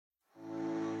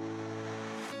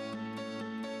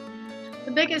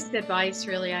The biggest advice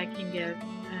really I can give,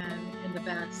 and the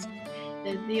best,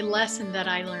 the lesson that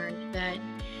I learned that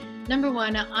number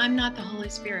one, I'm not the Holy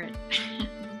Spirit.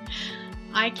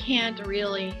 I can't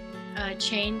really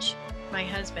change my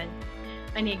husband.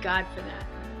 I need God for that.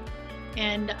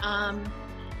 And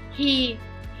he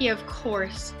of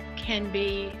course can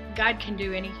be. God can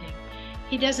do anything.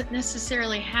 He doesn't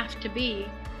necessarily have to be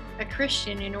a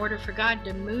Christian in order for God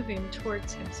to move him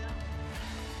towards Himself.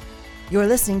 You're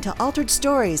listening to Altered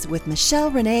Stories with Michelle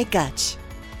Renee Gutch.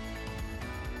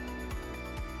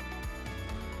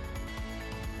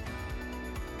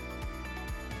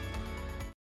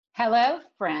 Hello,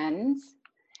 friends,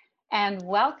 and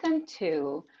welcome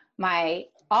to my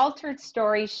Altered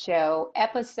Stories Show,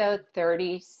 episode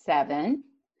 37,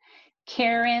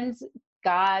 Karen's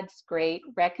God's Great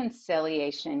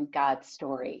Reconciliation God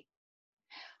Story.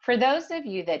 For those of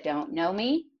you that don't know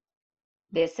me,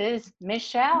 this is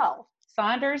Michelle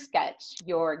Saunders Gutch,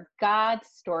 your God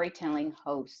storytelling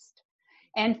host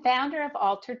and founder of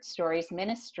Altered Stories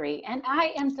Ministry. And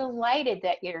I am delighted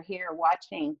that you're here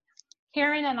watching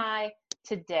Karen and I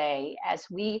today as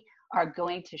we are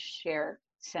going to share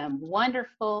some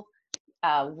wonderful,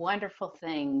 wonderful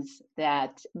things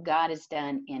that God has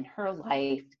done in her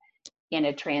life in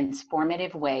a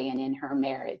transformative way and in her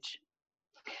marriage.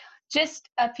 Just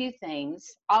a few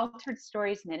things. Altered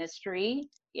Stories Ministry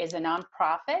is a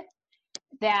nonprofit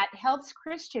that helps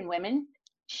Christian women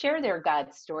share their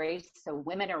God stories so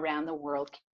women around the world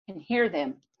can hear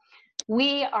them.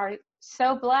 We are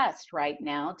so blessed right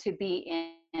now to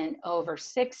be in over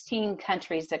 16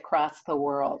 countries across the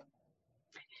world.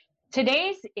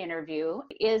 Today's interview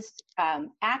is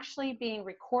actually being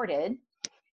recorded,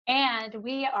 and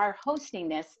we are hosting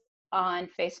this on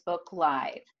Facebook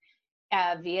Live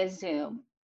via Zoom.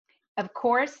 Of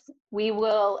course, we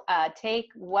will take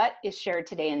what is shared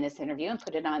today in this interview and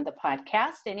put it on the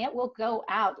podcast, and it will go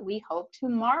out, we hope,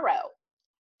 tomorrow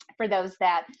for those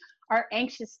that are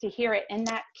anxious to hear it and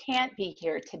that can't be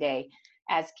here today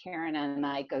as Karen and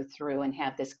I go through and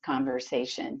have this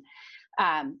conversation.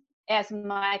 As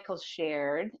Michael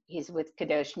shared, he's with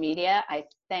Kadosh Media. I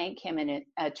thank him and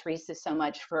Teresa so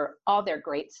much for all their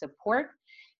great support.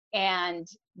 And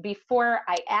before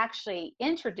I actually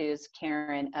introduce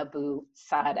Karen Abu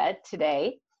Sada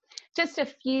today, just a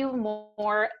few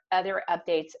more other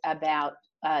updates about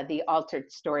the Altered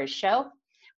Stories show.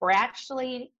 We're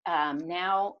actually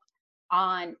now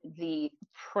on the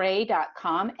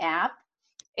pray.com app.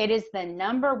 It is the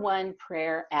 #1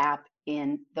 prayer app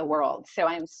in the world. So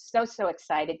I'm so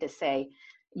excited to say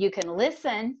you can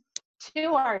listen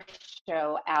to our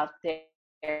show out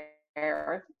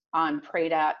there on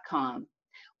pray.com.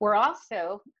 We're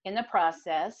also in the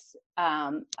process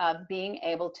of being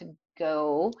able to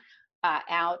go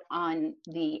out on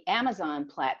the Amazon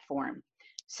platform.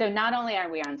 So not only are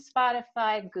we on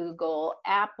Spotify, Google,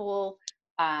 Apple,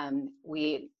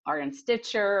 we are in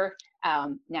Stitcher,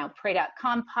 now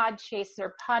Pray.com,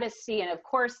 Podchaser, Podyssey, and of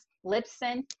course,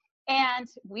 Libsyn. And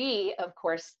we, of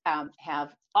course,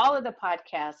 have all of the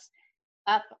podcasts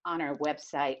up on our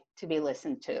website to be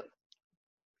listened to.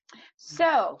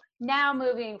 So now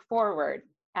moving forward,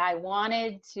 I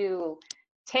wanted to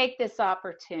take this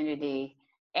opportunity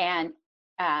and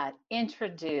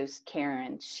introduce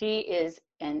Karen. She is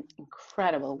an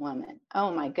incredible woman.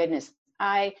 Oh my goodness.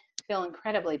 I feel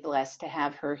incredibly blessed to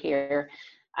have her here.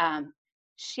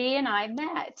 She and I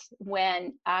met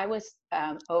when I was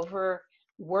over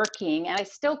working, and I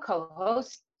still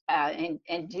co-host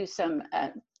and do some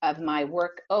of my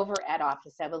work over at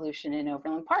Office Evolution in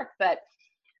Overland Park. But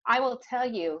I will tell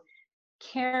you,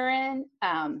 Karen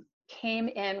came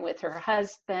in with her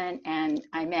husband, and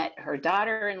I met her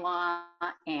daughter-in-law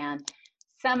and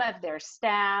some of their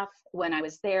staff when I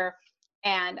was there.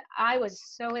 And I was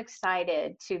so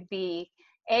excited to be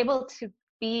able to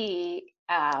be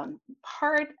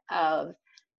part of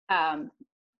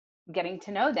getting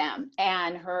to know them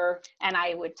and her. And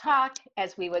I would talk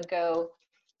as we would go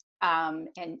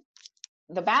and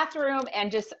the bathroom and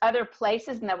just other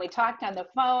places. And then we talked on the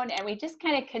phone and we just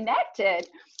kind of connected.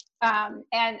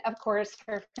 And of course,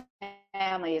 her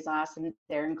family is awesome.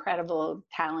 They're incredible,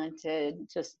 talented,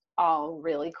 just all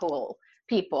really cool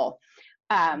people.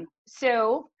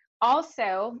 So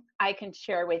also I can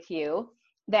share with you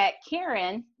that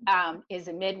Karen is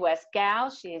a Midwest gal.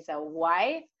 She's a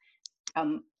wife,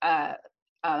 a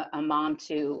mom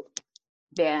to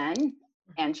Ben,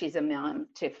 and she's a mom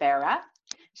to Farah.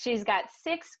 She's got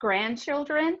 6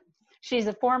 grandchildren. She's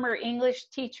a former English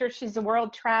teacher. She's a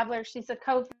world traveler. She's a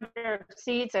co-founder of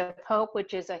Seeds of Hope,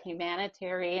 which is a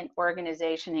humanitarian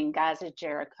organization in Gaza,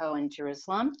 Jericho, and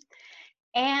Jerusalem.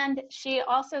 And she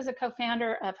also is a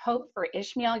co-founder of Hope for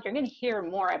Ishmael. You're going to hear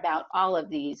more about all of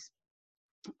these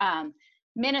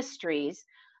ministries,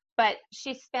 but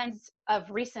she spends of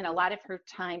recent a lot of her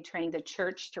time training the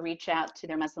church to reach out to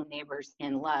their Muslim neighbors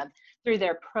in love through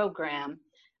their program.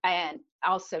 And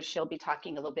also she'll be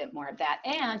talking a little bit more of that.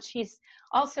 And she's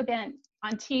also been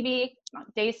on TV, on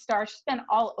Daystar. She's been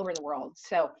all over the world.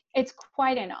 So it's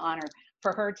quite an honor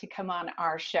for her to come on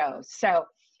our show. So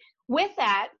with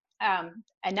that,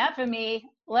 enough of me.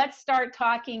 Let's start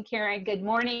talking, Karen. Good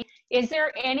morning. Is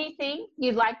there anything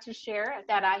you'd like to share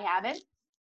that I haven't?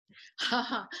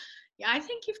 Yeah, I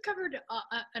think you've covered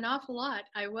an awful lot.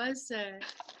 I was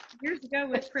years ago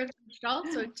was privileged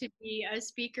also to be a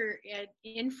speaker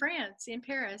in France, in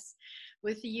Paris,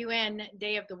 with the UN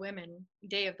Day of the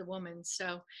Woman.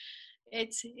 So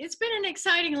it's been an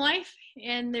exciting life,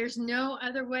 and there's no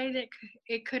other way that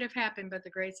it could have happened but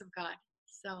the grace of God.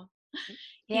 So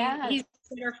yeah, he's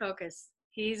our focus.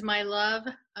 He's my love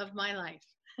of my life.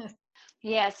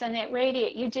 Yes, and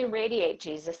you do radiate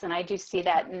Jesus, and I do see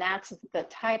that, and that's the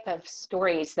type of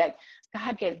stories that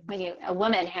God gives. When a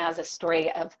woman has a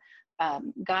story of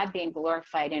God being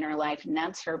glorified in her life, and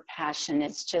that's her passion,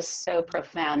 it's just so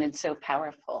profound and so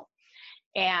powerful.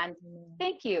 And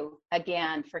thank you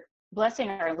again for blessing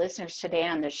our listeners today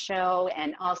on the show,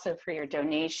 and also for your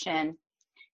donation.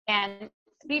 And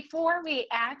before we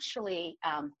actually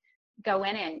go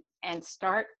in and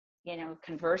start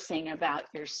conversing about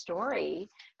your story,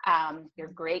 your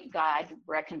great God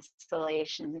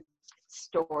reconciliation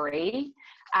story,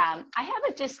 I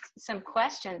have just some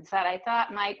questions that I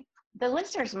thought the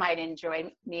listeners might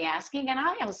enjoy me asking. And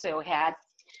I also had,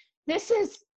 this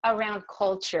is around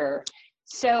culture.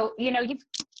 So,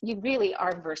 you really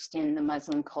are versed in the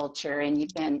Muslim culture, and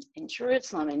you've been in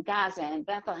Jerusalem and Gaza and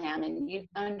Bethlehem, and you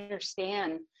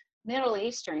understand Middle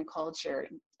Eastern culture.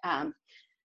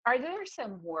 Are there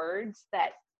some words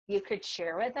that you could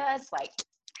share with us, like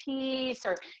peace,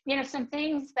 or, some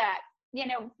things that,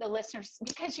 the listeners,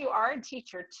 because you are a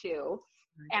teacher too,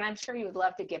 and I'm sure you would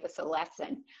love to give us a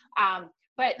lesson,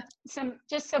 but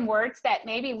some words that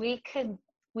maybe we could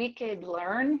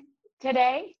learn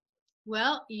today?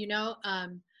 Well,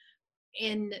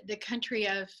 in the country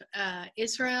of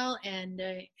Israel and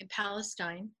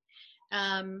Palestine,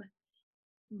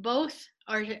 both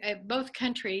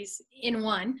countries in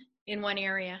one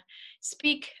area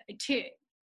speak two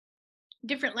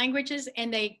different languages,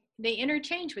 and they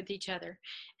interchange with each other.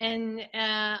 And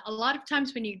a lot of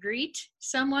times when you greet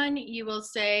someone, you will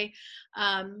say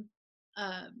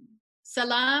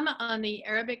salam on the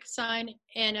Arabic sign,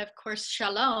 and of course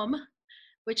shalom,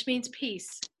 which means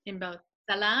peace in both.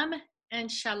 Salam and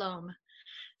shalom.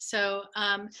 So,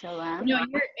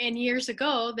 and years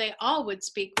ago, they all would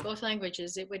speak both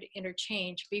languages. It would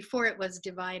interchange before it was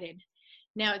divided.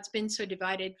 Now it's been so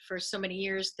divided for so many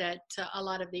years that a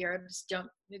lot of the Arabs don't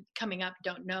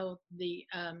know the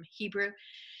Hebrew,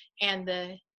 and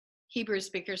the Hebrew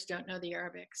speakers don't know the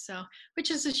Arabic. So, which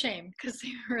is a shame, because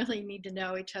they really need to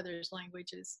know each other's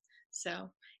languages.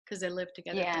 So, because they live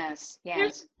together. Yes.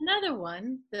 There's another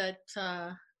one that,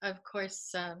 of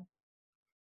course,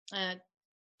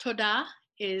 Todah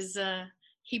is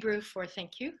Hebrew for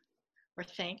thank you or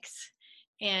thanks,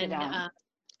 and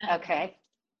okay,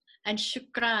 and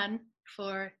shukran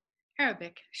for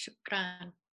Arabic,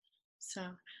 shukran.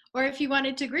 So, or if you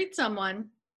wanted to greet someone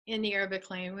in the Arabic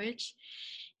language,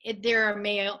 there are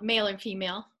male and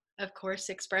female, of course,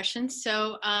 expressions.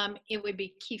 So it would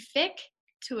be kifik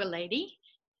to a lady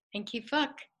and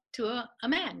kifak to a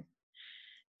man.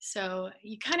 So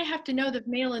you kind of have to know the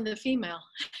male and the female.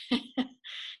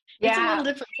 It's a little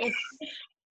difficult.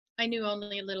 I knew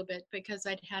only a little bit because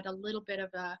I'd had a little bit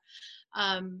of a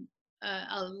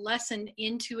lesson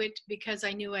into it, because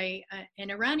I knew an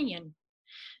Iranian.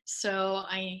 So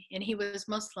and he was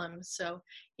Muslim. So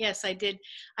yes, I did.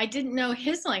 I didn't know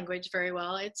his language very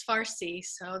well. It's Farsi,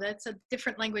 so that's a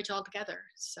different language altogether.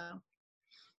 So.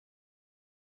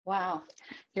 Wow,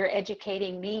 you're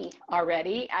educating me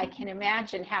already. I can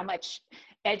imagine how much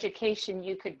education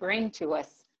you could bring to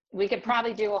us. We could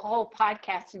probably do a whole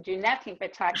podcast and do nothing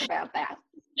but talk about that.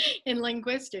 In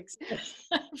linguistics.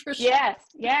 For sure.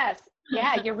 Yes.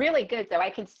 Yeah, you're really good though. I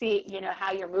can see,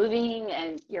 how you're moving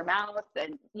and your mouth,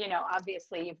 and,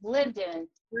 obviously you've lived in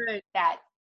that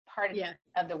part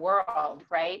of the world,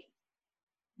 right?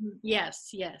 Yes.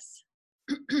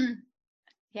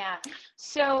 Yeah.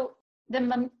 So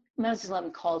the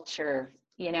Muslim culture,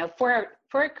 for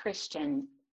a Christian,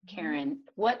 Karen,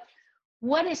 what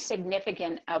is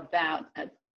significant about a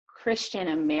Christian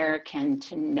American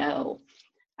to know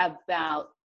about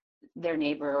their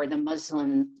neighbor or the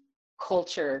Muslim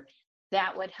culture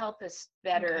that would help us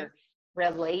Okay. better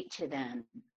relate to them?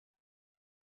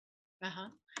 Uh-huh.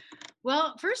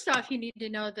 Well, first off, you need to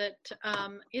know that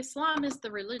Islam is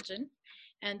the religion,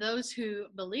 and those who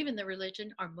believe in the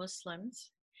religion are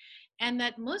Muslims, and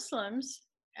that Muslims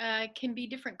can be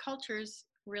different cultures,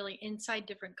 really inside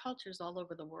different cultures all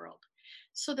over the world.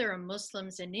 So there are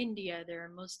Muslims in India, there are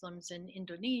Muslims in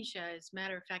Indonesia. As a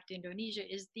matter of fact, Indonesia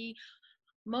is the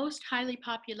most highly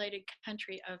populated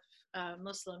country of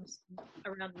Muslims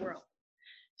around the world.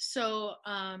 So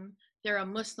there are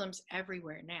Muslims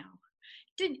everywhere now.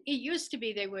 It used to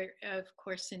be they were, of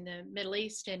course, in the Middle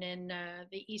East and in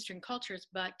the Eastern cultures,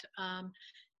 but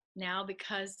now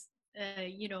because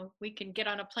we can get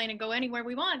on a plane and go anywhere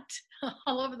we want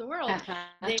all over the world.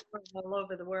 They are all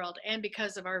over the world, and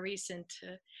because of our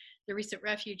the recent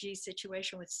refugee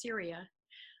situation with Syria,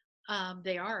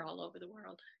 they are all over the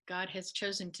world. God has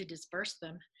chosen to disperse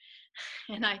them,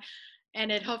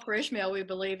 and at Hope for Ishmael, we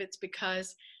believe it's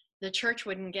because the church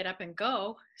wouldn't get up and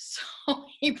go, so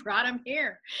he brought them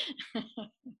here.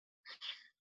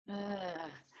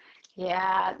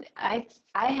 Yeah, I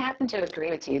happen to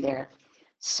agree with you there.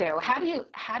 So how do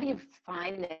you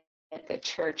find that the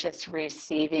church is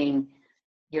receiving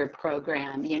your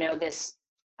program? You know, this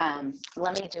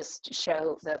let me just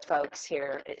show the folks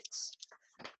here. It's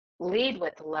Lead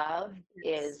with Love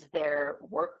is their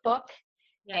workbook.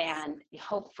 Yes. And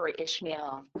Hope for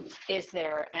Ishmael is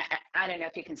there. I don't know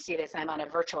if you can see this. I'm on a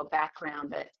virtual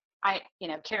background, but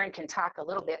Karen can talk a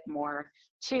little bit more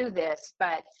to this.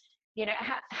 But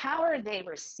how are they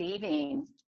receiving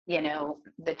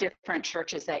the different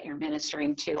churches that you're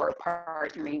ministering to or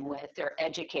partnering with or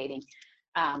educating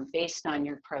based on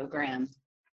your program?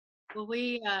 Well,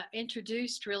 we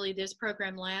introduced really this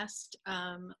program last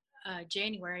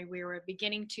January. We were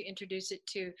beginning to introduce it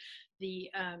to the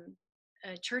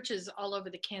churches all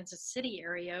over the Kansas City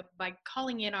area by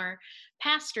calling in our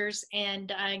pastors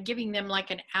and giving them like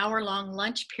an hour-long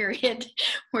lunch period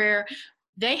where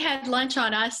they had lunch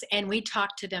on us and we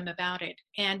talked to them about it.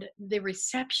 And the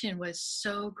reception was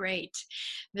so great.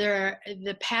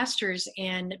 The pastors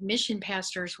and mission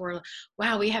pastors were,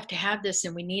 wow, we have to have this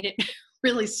and we need it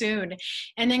really soon.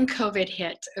 And then COVID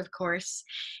hit, of course.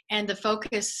 And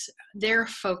their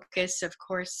focus, of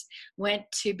course, went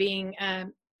to being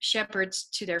shepherds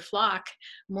to their flock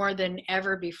more than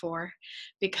ever before,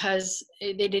 because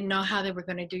they didn't know how they were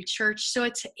going to do church. So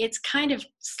it's kind of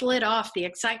slid off. The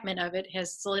excitement of it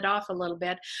has slid off a little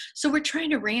bit. So we're trying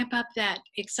to ramp up that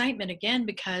excitement again,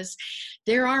 because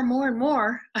there are more and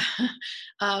more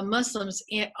Muslims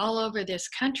all over this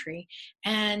country,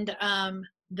 and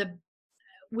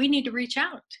we need to reach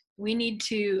out. We need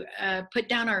to put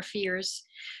down our fears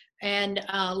and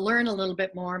learn a little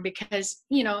bit more, because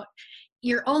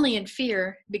you're only in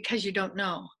fear because you don't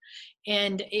know.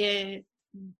 And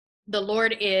the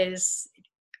Lord is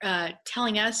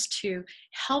telling us to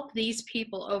help these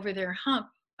people over their hump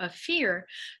of fear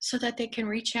so that they can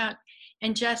reach out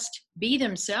and just be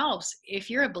themselves. If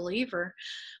you're a believer,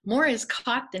 more is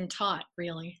caught than taught,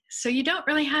 really. So you don't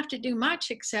really have to do much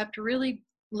except really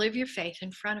live your faith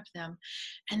in front of them,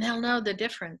 and they'll know the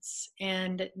difference.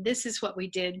 And this is what we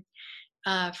did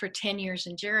for 10 years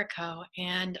in Jericho.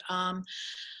 And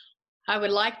I would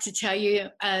like to tell you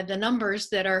the numbers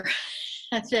that are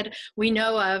that we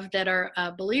know of that are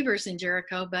believers in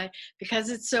Jericho, but because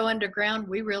it's so underground,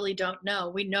 we really don't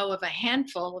know. We know of a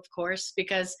handful, of course,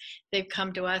 because they've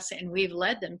come to us and we've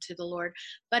led them to the Lord.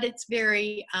 But it's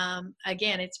very,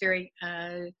 it's very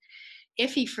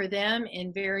iffy for them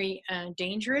and very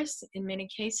dangerous in many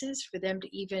cases for them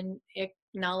to even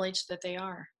acknowledge that they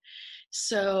are.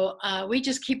 So we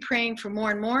just keep praying for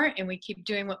more and more, and we keep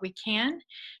doing what we can,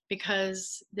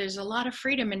 because there's a lot of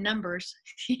freedom in numbers.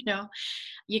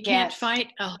 You can't fight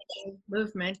a whole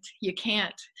movement. You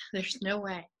can't. There's no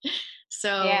way.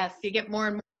 So you get more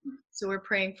and more. So we're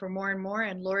praying for more and more,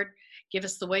 and Lord, give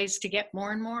us the ways to get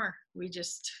more and more.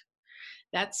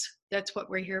 That's what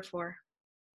we're here for.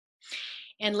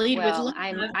 And Lead with Love.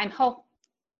 I'm hope.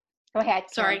 Go ahead.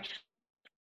 Sorry.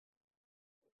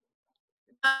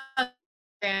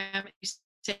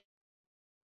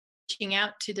 Reaching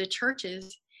out to the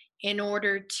churches in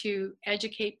order to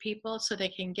educate people so they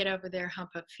can get over their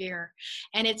hump of fear.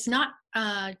 And it's not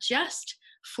just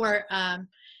for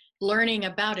learning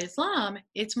about Islam,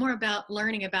 it's more about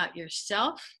learning about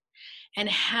yourself and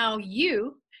how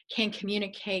you can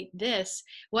communicate this.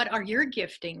 What are your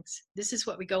giftings? This is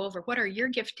what we go over. What are your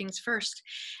giftings first?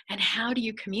 And how do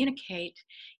you communicate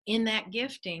in that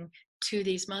gifting to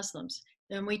these Muslims?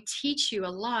 And we teach you a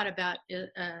lot about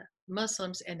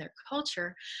Muslims and their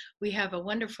culture, we have a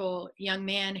wonderful young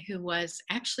man who was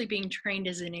actually being trained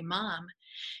as an imam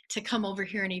to come over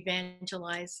here and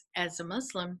evangelize as a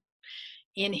Muslim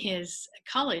in his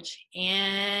college.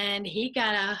 And he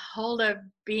got a hold of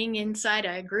being inside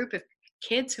a group of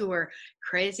kids who were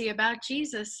crazy about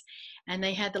Jesus, and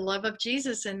they had the love of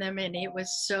Jesus in them, and it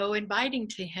was so inviting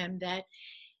to him that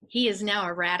he is now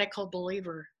a radical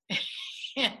believer.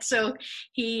 And so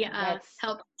he That's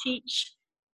helped teach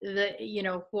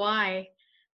why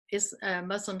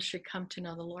Muslims should come to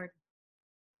know the Lord.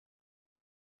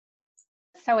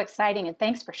 so exciting. And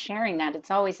thanks for sharing that.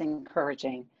 It's always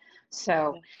encouraging.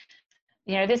 So,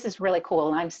 this is really cool.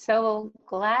 And I'm so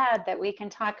glad that we can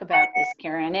talk about this,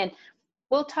 Karen. And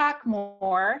we'll talk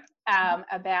more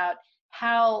about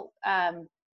how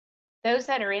those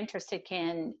that are interested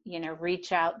can,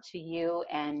 reach out to you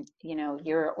and,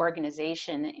 your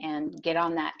organization and get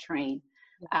on that train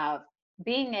of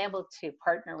being able to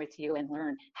partner with you and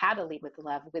learn how to lead with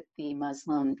love with the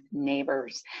Muslim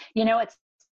neighbors. It's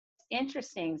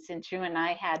interesting, since you and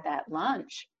I had that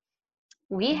lunch,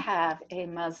 we have a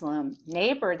Muslim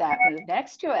neighbor that moved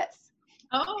next to us.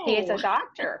 Oh, He is a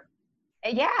doctor.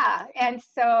 Yeah. And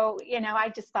so, I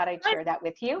just thought I'd share that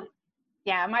with you.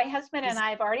 Yeah. My husband and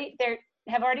I have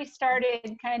already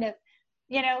started kind of,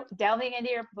 delving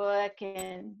into your book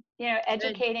and,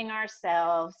 educating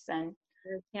ourselves. And,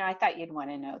 I thought you'd want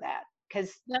to know that,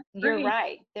 because you're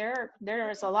right.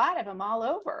 There's a lot of them all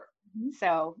over. Mm-hmm.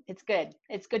 So it's good.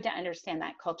 It's good to understand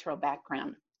that cultural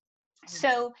background. Yes.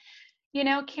 So,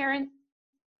 Karen,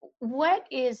 what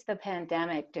is the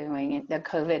pandemic doing, the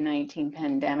COVID-19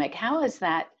 pandemic? How is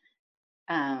that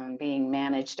being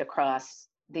managed across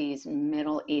these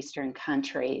Middle Eastern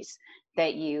countries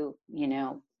that you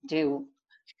do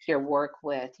your work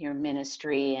with, your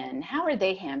ministry, and how are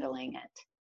they handling it?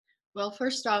 Well,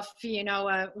 first off,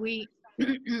 we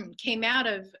came out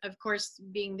of course,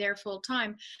 being there full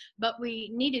time, but we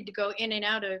needed to go in and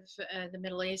out of the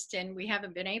Middle East, and we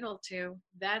haven't been able to.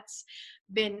 That's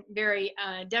been very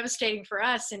devastating for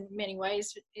us in many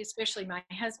ways, especially my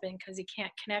husband, because he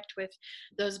can't connect with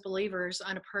those believers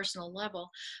on a personal level.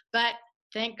 But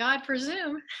thank God for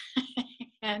Zoom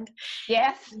and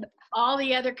yes, all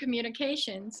the other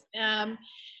communications.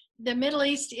 The Middle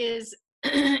East is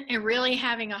really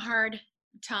having a hard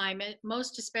time,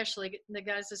 most especially the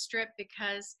Gaza Strip,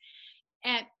 because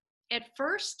at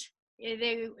first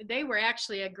they were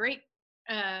actually a great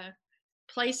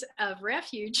place of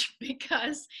refuge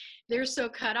because they're so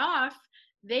cut off.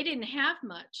 They didn't have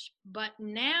much, but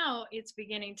now it's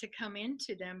beginning to come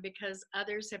into them because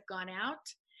others have gone out.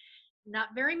 Not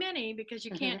very many, because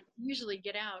you can't usually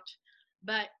get out,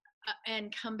 but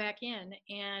and come back in,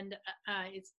 and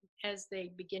it's as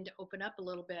they begin to open up a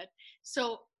little bit.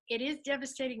 So it is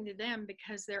devastating to them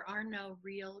because there are no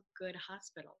real good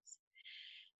hospitals.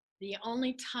 The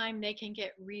only time they can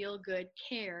get real good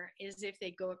care is if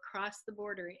they go across the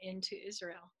border into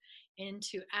Israel,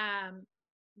 into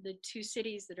the two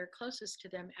cities that are closest to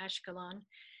them, Ashkelon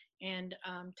and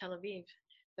Tel Aviv,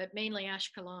 but mainly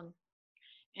Ashkelon.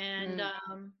 And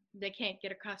they can't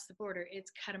get across the border.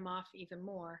 It's cut them off even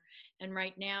more. And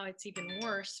right now it's even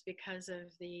worse because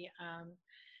of the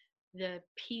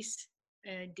peace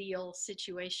deal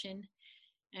situation.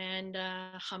 And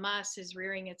Hamas is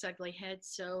rearing its ugly head,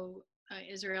 so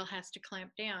Israel has to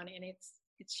clamp down, and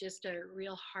it's just a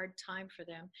real hard time for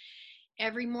them.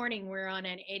 Every morning we're on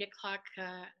an 8 o'clock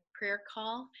prayer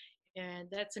call, and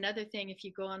that's another thing. If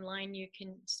you go online, you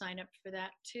can sign up for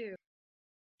that too.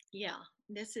 Yeah,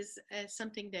 this is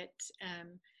something that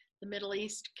the Middle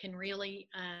East can really,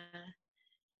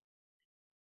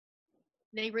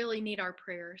 they really need our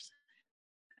prayers.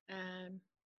 And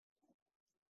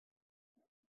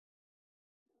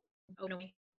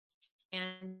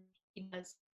he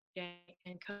does,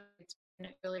 and COVID's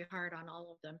been really hard on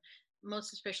all of them,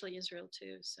 most especially Israel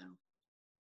too. So.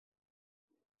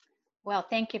 Well,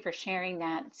 thank you for sharing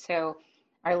that. So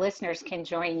our listeners can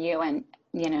join you and,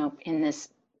 in this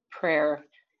prayer,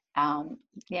 I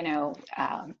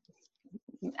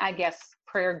guess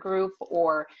prayer group,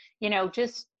 or,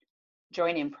 just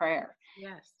join in prayer.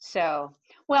 Yes. So,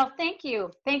 well, thank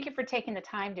you. Thank you for taking the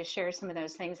time to share some of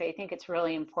those things. I think it's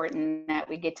really important that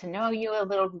we get to know you a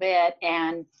little bit,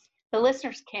 and the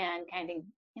listeners can kind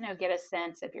of, get a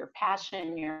sense of your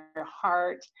passion, your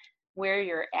heart, where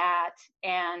you're at.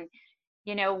 And,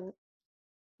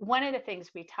 one of the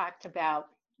things we talked about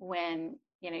when,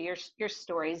 your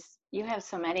stories, you have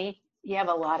so many, you have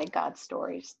a lot of God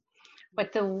stories,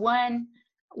 but the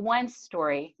one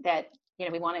story that,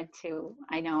 we wanted to,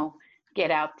 I know, get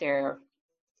out there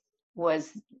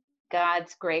was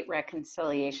God's great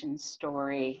reconciliation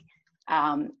story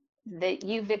that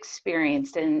you've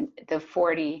experienced in the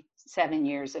 47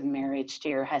 years of marriage to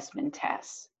your husband,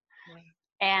 Tess.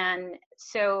 Yeah. And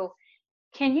so,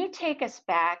 can you take us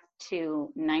back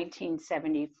to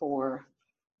 1974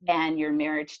 and your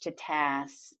marriage to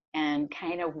Tess and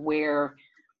kind of where,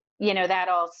 that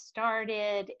all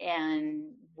started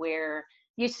and where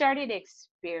you started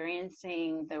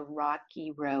experiencing the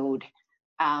rocky road,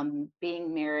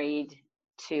 being married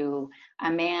to a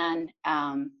man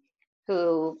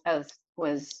who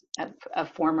was a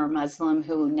former Muslim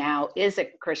who now is a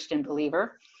Christian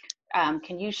believer.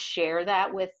 Can you share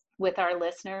that with our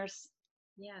listeners?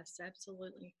 Yes,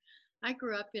 absolutely. I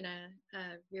grew up in a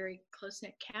very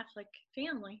close-knit Catholic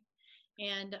family,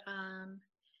 and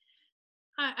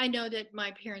I know that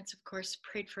my parents, of course,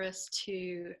 prayed for us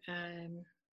to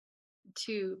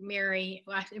marry.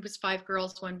 Well, it was 5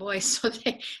 girls, 1 boy, so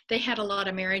they had a lot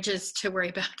of marriages to worry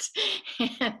about.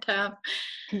 And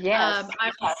Yes.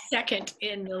 I was second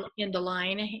in the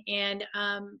line, and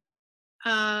in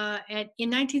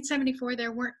 1974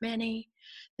 there weren't many.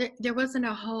 There wasn't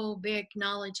a whole big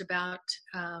knowledge about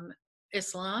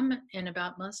Islam and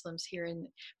about Muslims here,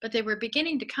 but they were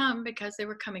beginning to come because they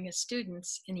were coming as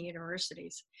students in the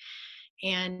universities.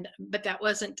 But that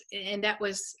wasn't, and that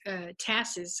was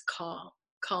Tass's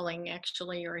calling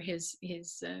actually, or his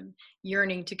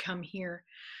yearning to come here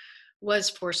was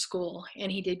for school,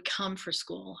 and he did come for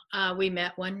school. We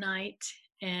met one night,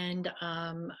 and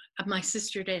my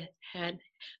sisters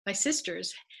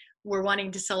were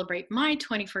wanting to celebrate my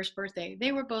 21st birthday.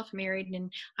 They were both married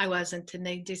and I wasn't, and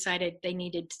they decided they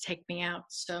needed to take me out.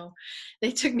 So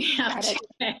they took me out.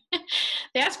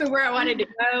 They asked me where I wanted to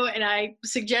go, and I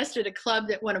suggested a club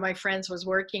that one of my friends was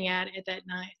working at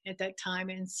that time.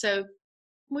 And so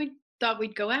we thought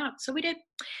we'd go out. So we did.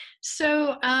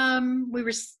 So we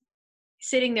were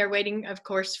sitting there waiting, of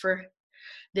course, for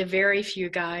the very few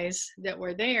guys that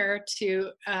were there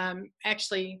to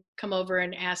actually come over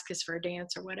and ask us for a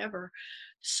dance or whatever.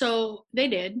 So they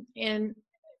did, and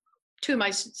 2 of my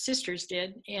sisters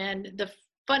did. And the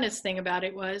funnest thing about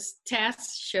it was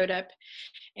Tass showed up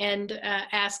and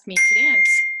asked me to dance.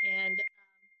 And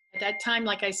at that time,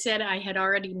 like I said, I had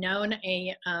already known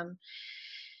a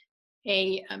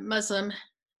Muslim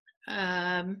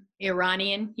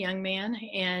Iranian young man,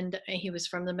 and he was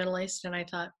from the Middle East, and I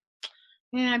thought,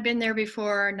 yeah, I've been there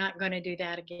before, not going to do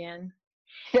that again.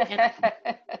 And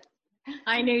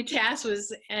I knew Tass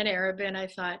was an Arab, and I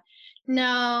thought,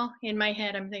 no, in my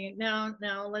head, I'm thinking, no,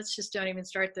 let's just don't even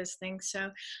start this thing.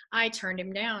 So I turned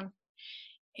him down,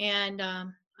 and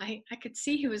I could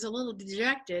see he was a little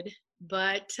dejected,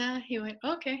 but he went,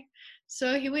 okay.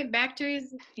 So he went back to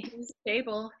his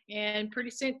table, and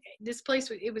pretty soon,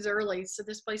 it was early, so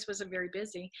this place wasn't very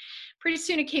busy. Pretty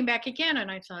soon it came back again,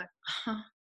 and I thought,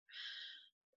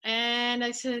 and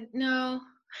I said, no.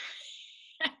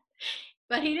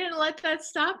 But he didn't let that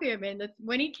stop him. And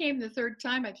when he came the 3rd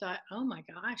time, I thought, oh my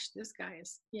gosh, this guy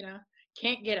is,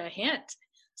 can't get a hint.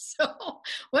 So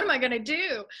what am I going to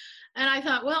do? And I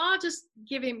thought, well, I'll just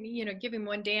give him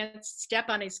one dance, step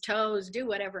on his toes, do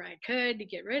whatever I could to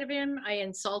get rid of him. I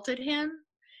insulted him,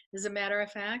 as a matter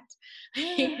of fact.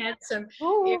 He had some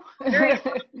very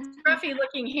scruffy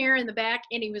looking hair in the back,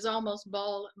 and he was almost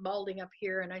balding up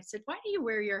here. And I said, why do you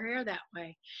wear your hair that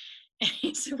way? And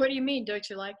he said, what do you mean? Don't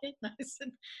you like it? And I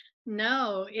said,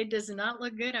 no, it does not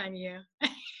look good on you.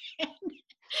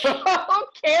 Oh,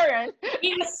 Karen.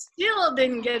 He still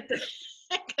didn't get the,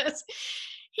 because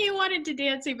he wanted to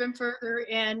dance even further.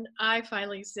 And I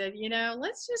finally said,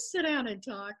 let's just sit down and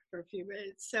talk for a few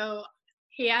minutes. So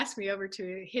he asked me over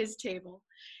to his table,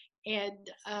 and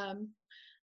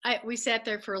we sat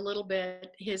there for a little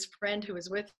bit. His friend who was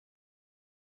with,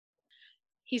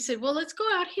 he said, well, let's go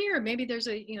out here. Maybe there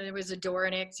was a door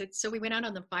and exit. So we went out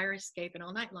on the fire escape, and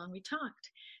all night long we talked.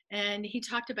 And he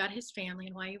talked about his family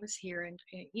and why he was here, and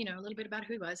a little bit about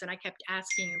who he was. And I kept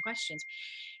asking him questions.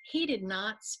 He did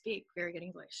not speak very good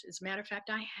English. As a matter of fact,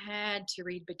 I had to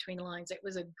read between the lines. It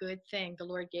was a good thing the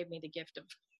Lord gave me the gift of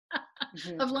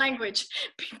of language,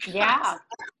 because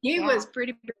he was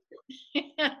pretty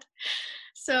brilliant.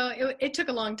 So it took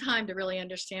a long time to really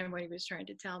understand what he was trying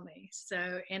to tell me.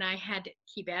 So, and I had to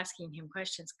keep asking him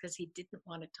questions because he didn't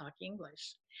want to talk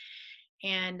English.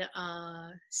 And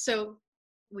so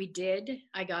we did.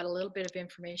 I got a little bit of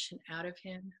information out of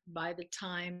him. By the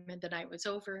time the night was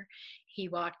over, he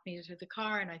walked me to the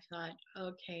car, and I thought,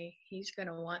 okay, he's going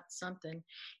to want something.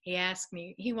 He asked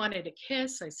me, he wanted a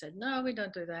kiss. I said, no, we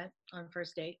don't do that on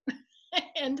first date.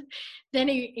 And then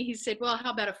he said, well,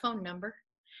 how about a phone number?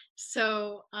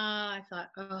 So I thought,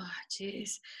 oh,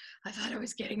 geez, I thought I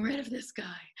was getting rid of this guy.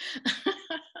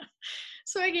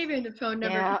 So I gave him the phone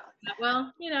number. Yeah.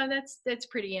 Well, that's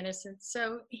pretty innocent.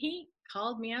 So he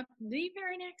called me up the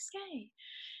very next day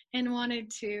and wanted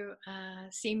to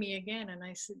see me again. And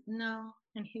I said, no.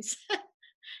 And he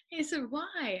said,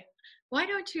 why? Why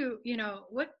don't you,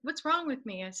 what's wrong with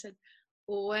me? I said,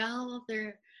 well,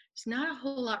 there's not a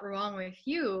whole lot wrong with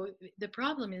you. The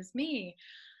problem is me.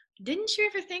 Didn't you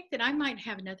ever think that I might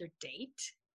have another date?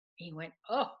 He went,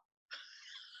 oh,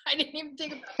 I didn't even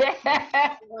think about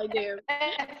that. I do.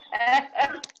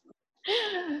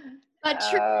 But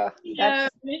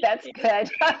that's good.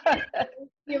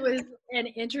 It was an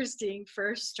interesting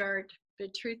first start.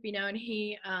 But truth be known,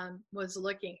 he was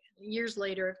looking years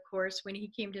later, of course, when he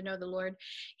came to know the Lord.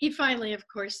 He finally, of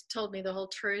course, told me the whole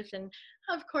truth. And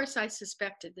of course, I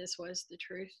suspected this was the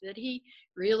truth, that he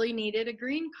really needed a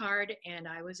green card, and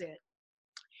I was it.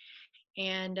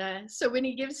 And so when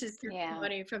he gives his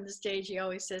testimony from the stage, he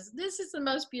always says, this is the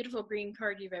most beautiful green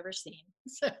card you've ever seen.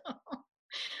 So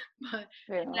but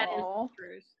that is the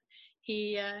truth.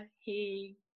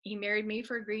 He married me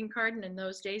for a green card, and in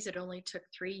those days it only took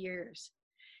 3 years.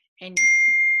 And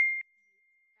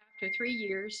after 3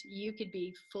 years, you could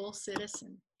be full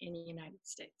citizen in the United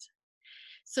States.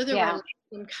 So there were a lot of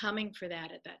them coming for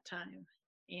that at that time.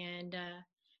 And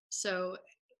so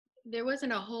there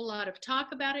wasn't a whole lot of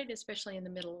talk about it, especially in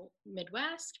the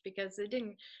Midwest, because it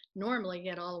didn't normally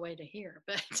get all the way to here.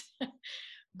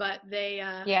 But they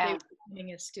were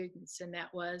coming as students, and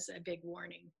that was a big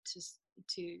warning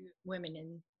to women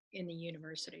in the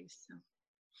universities.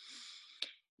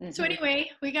 So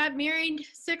anyway, we got married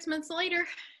 6 months later,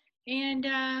 and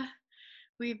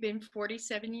we've been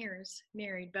 47 years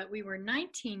married, but we were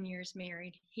 19 years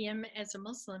married, him as a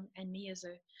Muslim and me as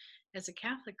a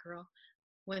Catholic girl,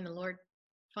 when the Lord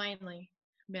finally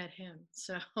met him.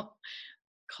 So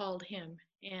called him,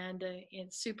 and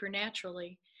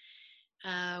supernaturally,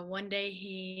 one day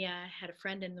he had a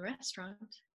friend in the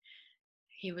restaurant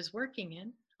he was working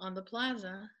in on the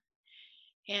plaza,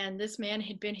 and this man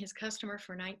had been his customer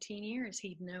for 19 years.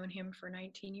 He'd known him for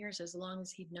 19 years, as long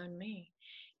as he'd known me.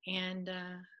 And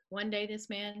one day this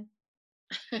man,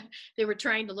 they were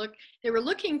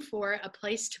looking for a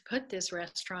place to put this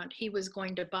restaurant. He was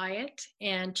going to buy it,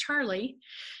 and Charlie,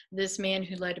 this man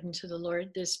who led him to the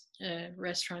Lord, this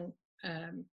restaurant,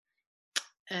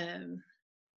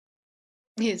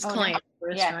 his client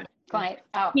restaurant. Client.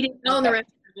 Oh, he didn't own the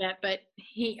restaurant yet, but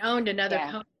he owned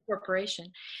another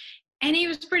corporation, and he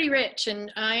was pretty rich.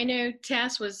 And I know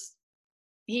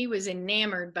he was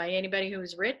enamored by anybody who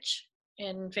was rich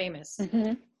and famous.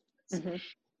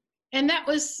 And that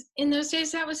was, in those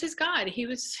days, that was his God. He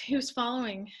was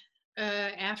following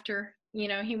after,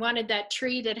 he wanted that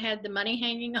tree that had the money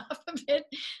hanging off of it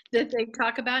that they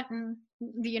talk about in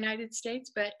the United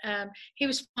States, but he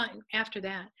was fine after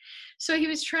that. So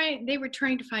they were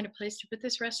trying to find a place to put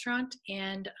this restaurant,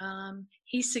 and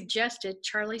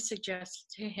Charlie suggested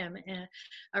to him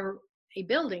a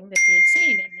building that he had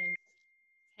seen, and then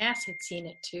Cass had seen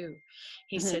it too.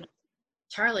 He said,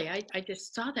 Charlie, I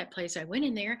just saw that place. I went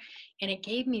in there and it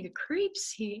gave me the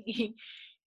creeps.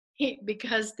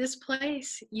 Because this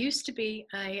place used to be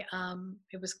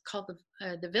it was called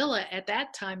the Villa at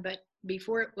that time, but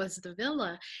before it was the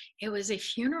Villa, it was a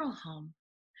funeral home.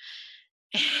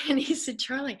 And he said,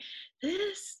 Charlie,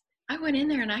 I went in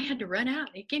there and I had to run out.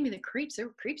 It gave me the creeps. There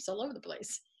were creeps all over the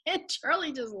place. And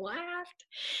Charlie just laughed.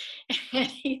 And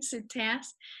he said,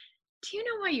 Tass, do you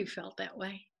know why you felt that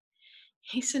way?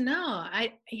 He said, no,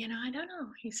 I don't know.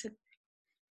 He said,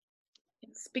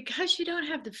 it's because you don't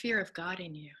have the fear of God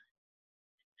in you.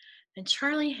 And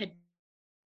Charlie had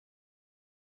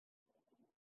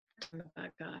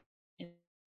about God, and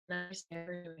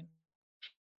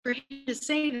for him to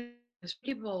say that was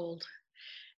pretty bold.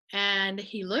 And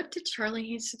he looked at Charlie.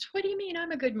 He said, what do you mean?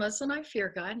 I'm a good Muslim. I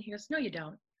fear God. And he goes, no, you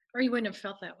don't, or you wouldn't have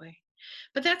felt that way.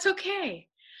 But that's okay.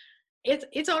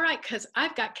 It's all right, because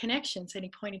I've got connections. And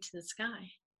he pointed to the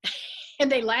sky. And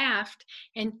they laughed,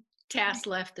 and Tass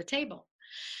left the table.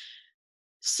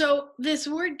 So this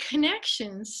word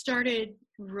connection started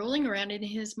rolling around in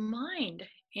his mind,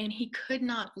 and he could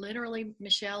not, literally,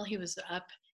 Michelle, he was up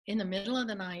in the middle of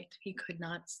the night. He could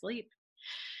not sleep.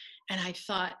 And I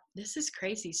thought, this is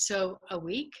crazy. So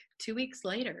 2 weeks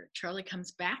later, Charlie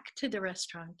comes back to the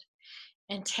restaurant,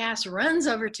 and Tass runs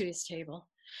over to his table,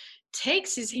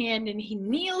 takes his hand, and he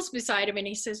kneels beside him, and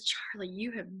he says, Charlie,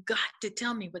 you have got to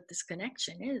tell me what this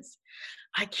connection is.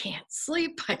 I can't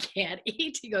sleep. I can't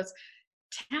eat. He goes,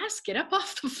 Tass, get up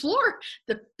off the floor.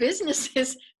 The business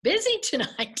is busy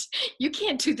tonight. You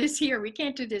can't do this here. We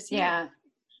can't do this here. Yeah.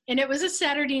 And it was a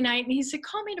Saturday night, and he said,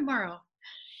 call me tomorrow.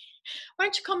 Why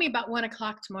don't you call me about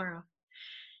 1:00 tomorrow?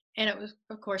 And it was,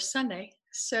 of course, Sunday.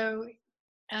 So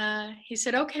he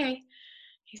said, okay.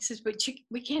 He says, but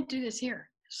we can't do this here.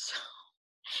 So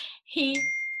he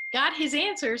got his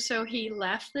answer. So he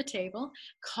left the table,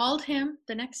 called him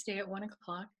the next day at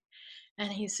 1:00.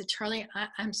 And he said, Charlie,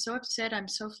 I'm so upset. I'm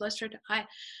so flustered. I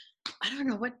don't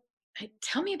know what,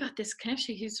 tell me about this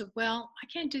connection. He said, well, I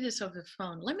can't do this over the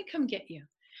phone. Let me come get you.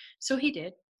 So he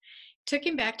did. Took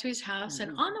him back to his house.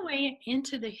 And on the way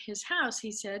into his house,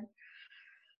 he said,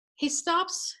 he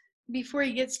stops before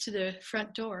he gets to the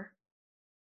front door.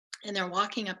 And they're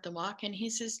walking up the walk. And he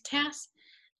says, Tass,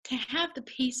 to have the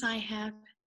peace I have,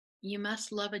 you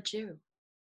must love a Jew.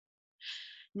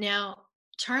 Now,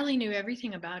 Charlie knew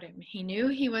everything about him. He knew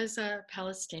he was a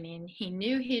Palestinian. He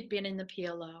knew he had been in the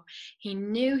PLO. He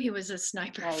knew he was a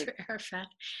sniper for Arafat.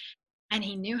 And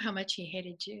he knew how much he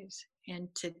hated Jews. And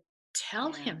to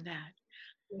tell him that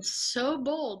was so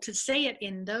bold, to say it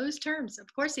in those terms.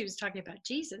 Of course, he was talking about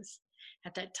Jesus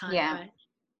at that time. But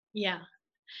yeah.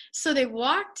 So they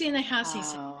walked in the house. He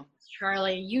said,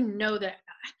 Charlie, you know that.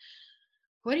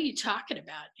 What are you talking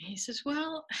about? And he says,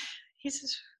 well,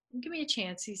 give me a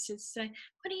chance. He says,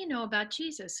 what do you know about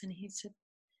Jesus? And he said,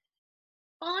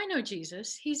 well, I know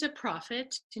Jesus. He's a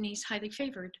prophet and he's highly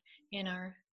favored in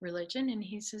our religion. And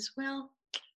he says, well,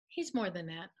 he's more than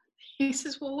that. He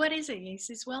says, well, what is he? He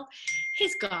says, well,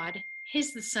 he's God.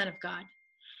 He's the Son of God.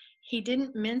 He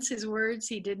didn't mince his words.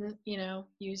 He didn't,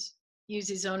 use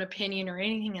his own opinion or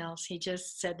anything else. He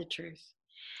just said the truth.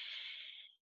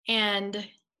 And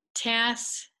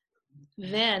Tass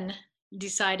then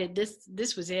decided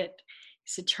this was it. He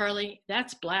said, Charlie,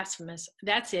 that's blasphemous.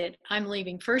 That's it. I'm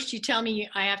leaving. First you tell me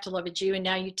I have to love a Jew, and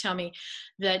now you tell me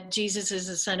that Jesus is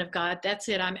the Son of God. That's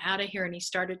it. I'm out of here. And he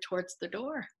started towards the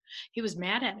door. He was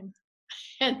mad at him.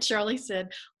 And Charlie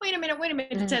said, wait a minute,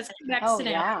 Tass, come back, sit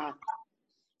down.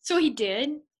 So he did.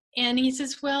 And he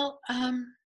says, well,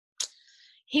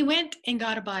 he went and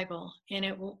got a Bible, and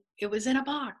it was in a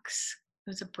box. It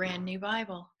was a brand new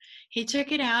Bible. He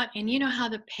took it out, and you know how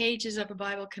the pages of a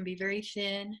Bible can be very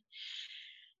thin.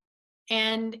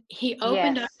 And he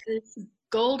opened up this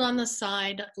gold on the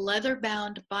side,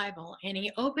 leather-bound Bible, and he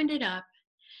opened it up,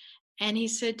 and he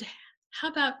said, how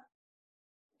about,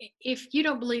 if you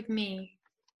don't believe me,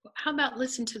 how about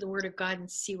listen to the Word of God and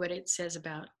see what it says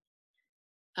about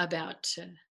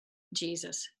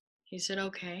Jesus? He said,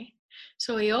 okay.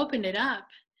 So he opened it up,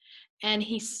 and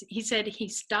he said he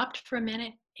stopped for a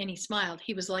minute and he smiled.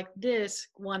 He was like this,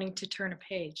 wanting to turn a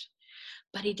page,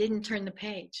 but he didn't turn the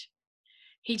page.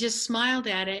 He just smiled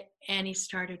at it and he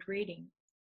started reading.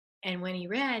 And when he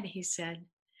read,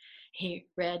 he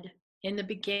read, in the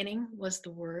beginning was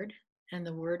the Word, and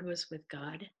the Word was with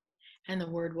God, and the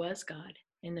Word was God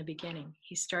in the beginning.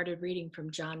 He started reading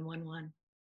from John 1:1.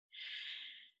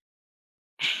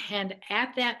 And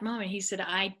at that moment, he said,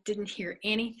 I didn't hear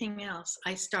anything else.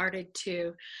 I started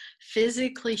to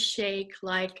physically shake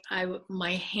like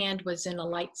my hand was in a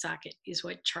light socket, is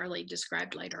what Charlie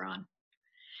described later on.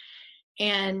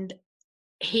 And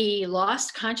he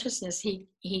lost consciousness.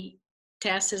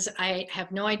 Tass says, I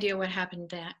have no idea what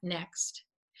happened next.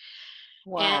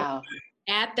 Wow.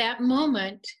 And at that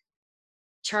moment,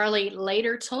 Charlie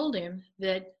later told him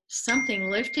that something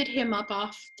lifted him up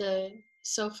off the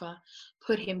sofa,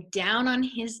 put him down on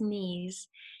his knees,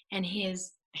 and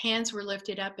his hands were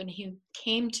lifted up, and he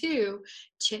came to,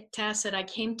 Tass said, I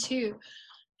came to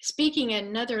speaking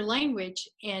another language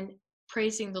and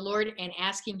praising the Lord and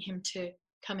asking him to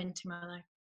come into my life.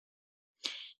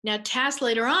 Now, Tass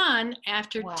later on,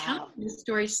 after telling the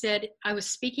story, said, I was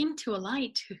speaking to a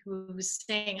light who was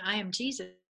saying, I am Jesus.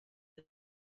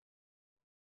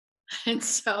 And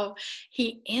so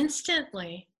he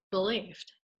instantly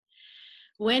believed.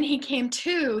 When he came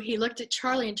to, he looked at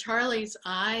Charlie, and Charlie's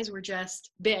eyes were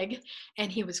just big,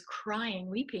 and he was crying,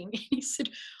 weeping. And he said,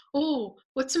 oh,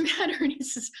 what's the matter? And he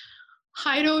says,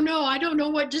 I don't know. I don't know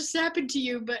what just happened to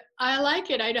you, but I like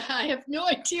it. I have no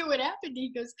idea what happened.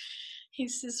 He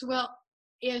says, well,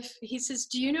 he says,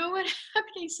 do you know what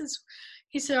happened?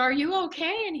 He said, are you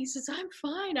okay? And he says, I'm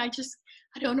fine. I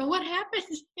don't know what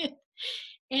happened.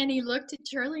 And he looked at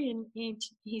Charlie, and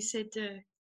he said,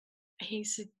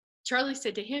 Charlie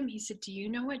said to him, he said, do you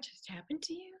know what just happened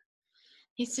to you?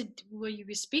 He said, well, you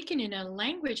were speaking in a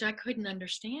language I couldn't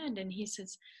understand. And he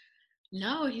says,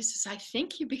 no, he says, I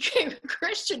think you became a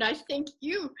Christian. I think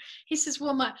you. He says,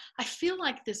 well, I feel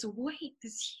like this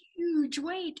huge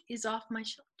weight is off my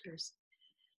shoulders.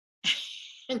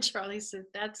 And Charlie said,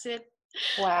 that's it.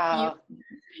 Wow.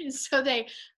 So they,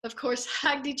 of course,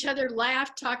 hugged each other,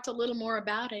 laughed, talked a little more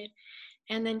about it.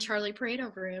 And then Charlie prayed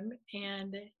over him,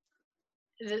 and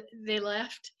they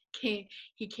left. He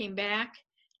came back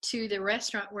to the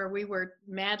restaurant where we were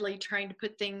madly trying to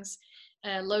put things,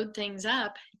 load things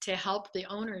up to help the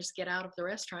owners get out of the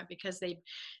restaurant, because the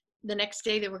next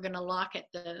day they were going to lock it.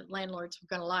 The landlords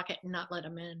were going to lock it and not let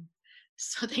them in.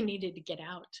 So they needed to get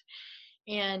out.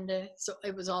 And so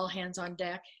it was all hands on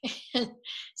deck.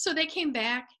 So they came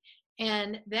back,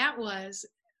 and that was,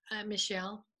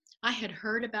 Michelle, I had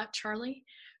heard about Charlie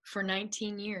for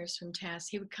 19 years from Tass.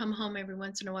 He would come home every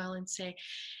once in a while and say,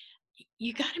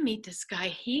 "You got to meet this guy.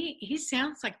 He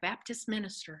sounds like Baptist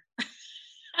minister."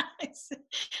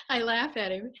 I laugh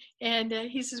at him, and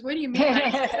he says, "What do you mean?" I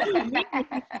said, "What do you mean?"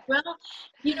 "Well,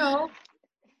 you know,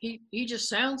 he just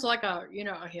sounds like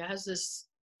he has this."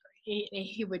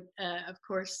 He would, of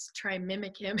course, try and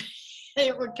mimic him.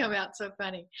 It would come out so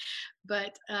funny.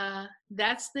 But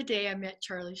that's the day I met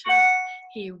Charlie Sharp.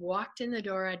 He walked in the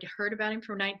door. I'd heard about him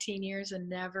for 19 years and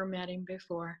never met him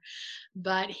before.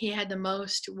 But he had the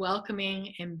most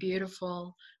welcoming and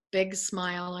beautiful big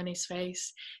smile on his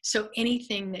face. So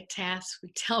anything that Tass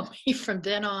would tell me from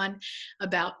then on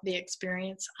about the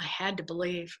experience, I had to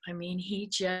believe. I mean, he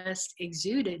just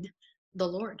exuded the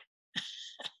Lord.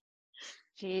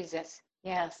 Jesus,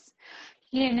 yes.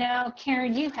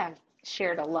 Karen, you have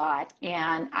shared a lot,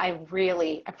 and I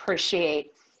really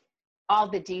appreciate all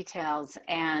the details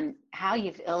and how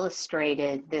you've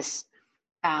illustrated this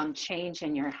change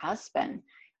in your husband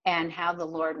and how the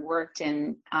Lord worked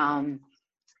in,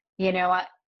 you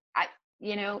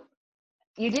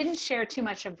didn't share too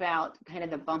much about kind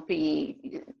of the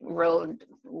bumpy road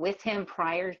with him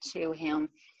prior to him,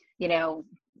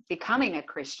 becoming a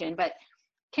Christian, but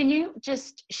can you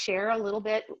just share a little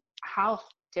bit how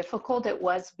difficult it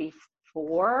was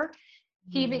before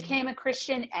he became a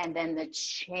Christian, and then the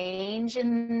change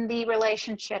in the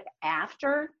relationship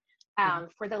after,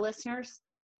 for the listeners?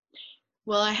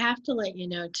 Well, I have to let you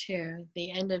know too,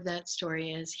 the end of that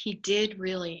story is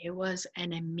it was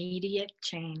an immediate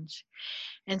change.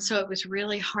 And so it was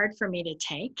really hard for me to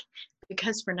take,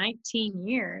 because for 19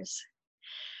 years,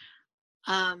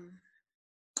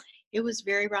 it was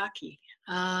very rocky.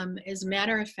 As a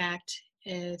matter of fact,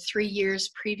 3 years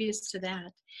previous to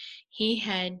that, he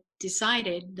had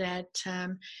decided that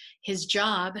his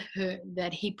job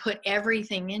that he put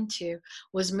everything into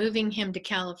was moving him to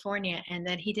California, and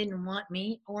that he didn't want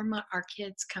me or our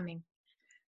kids coming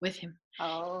with him.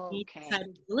 Oh, He okay.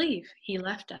 decided to leave. He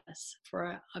left us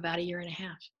for about a year and a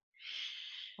half.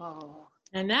 Oh.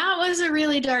 And that was a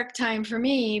really dark time for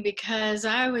me, because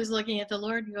I was looking at the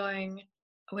Lord going,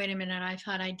 wait a minute, I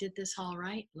thought I did this all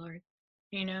right, Lord.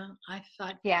 I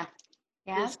thought, yeah.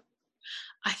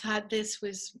 I thought this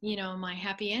was, my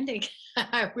happy ending.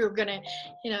 We were going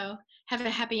to, have a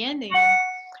happy ending.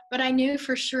 But I knew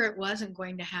for sure it wasn't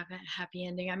going to have a happy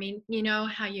ending. I mean, you know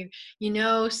how you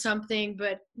know something,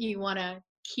 but you want to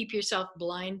keep yourself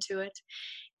blind to it.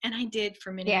 And I did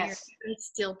for many years. I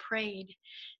still prayed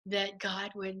that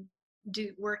God would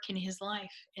do work in his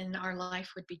life and our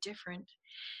life would be different.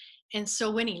 And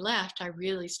so when he left, I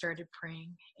really started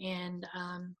praying. And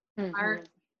our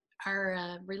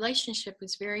relationship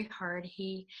was very hard.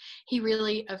 He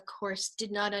really, of course,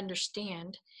 did not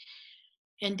understand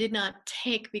and did not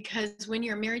take, because when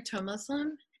you're married to a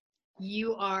Muslim,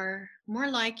 you are more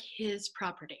like his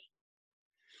property.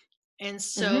 And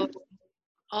so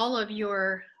all of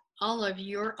your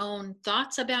own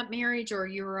thoughts about marriage or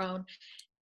your own,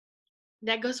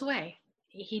 that goes away.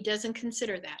 He doesn't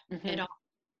consider that at all.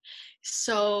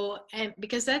 So, and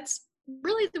because that's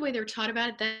really the way they're taught about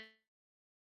it, that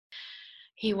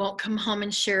he won't come home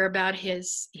and share about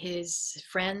his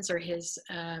friends or his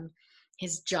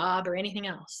job or anything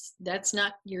else. That's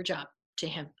not your job to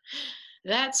him.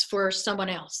 That's for someone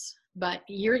else. But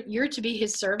you're to be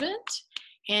his servant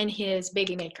and his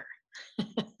baby maker.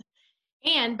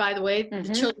 And by the way, the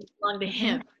children belong to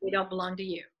him. They don't belong to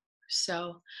you.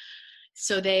 So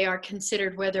they are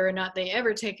considered, whether or not they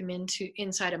ever take them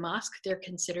inside a mosque, they're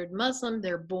considered Muslim.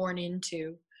 They're born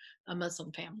into a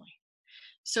Muslim family.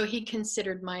 So he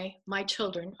considered my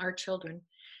children, our children,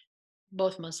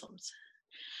 both Muslims.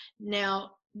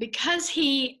 Now, because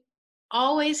he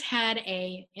always had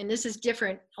and this is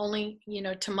different only,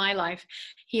 to my life,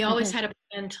 he always had a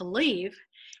plan to leave.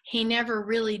 He never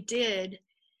really did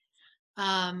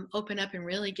open up and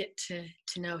really get to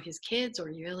know his kids or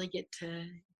really get to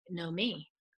know me.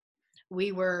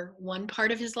 We were one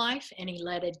part of his life, and he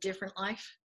led a different life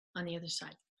on the other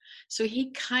side. So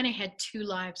he kind of had two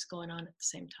lives going on at the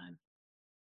same time.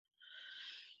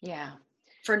 Yeah.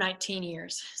 For 19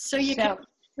 years. So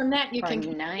from that you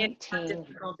can 19 how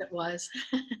difficult it was.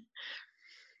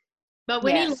 But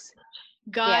when Yes.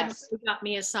 God Yes. got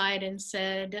me aside and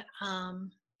said,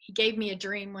 he gave me a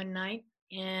dream one night,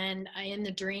 and in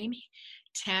the dream,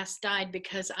 Tass died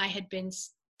because I had been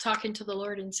talking to the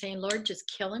Lord and saying, Lord,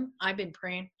 just kill him. I've been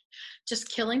praying, just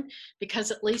kill him,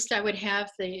 because at least I would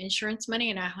have the insurance money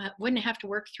and I wouldn't have to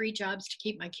work 3 jobs to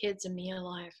keep my kids and me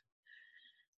alive.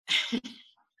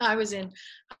 I was in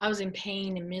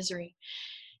pain and misery.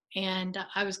 And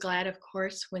I was glad, of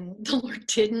course, when the Lord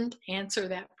didn't answer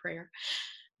that prayer.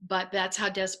 But that's how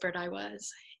desperate I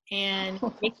was. And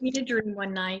he gave me a dream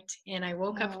one night, and I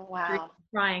woke up Oh, wow.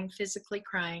 crying, physically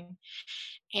crying.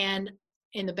 And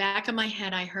in the back of my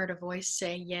head, I heard a voice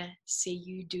say, yeah, see,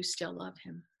 you do still love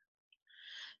him.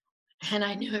 And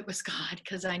I knew it was God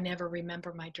because I never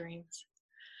remember my dreams.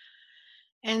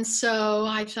 And so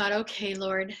I thought, okay,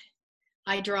 Lord,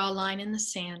 I draw a line in the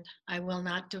sand. I will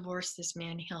not divorce this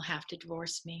man. He'll have to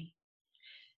divorce me.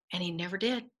 And he never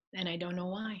did. And I don't know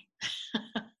why.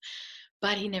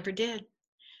 But he never did,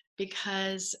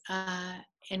 because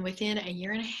and within a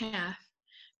year and a half,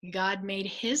 God made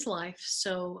his life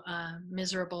so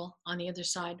miserable on the other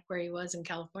side where he was in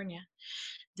California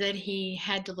that he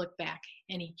had to look back,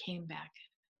 and he came back.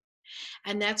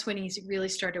 And that's when he really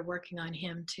started working on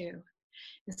him too.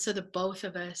 And so the both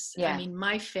of us, I Yeah. mean,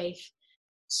 my faith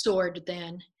soared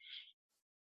then,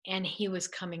 and he was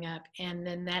coming up. And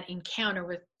then that encounter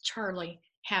with Charlie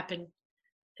happened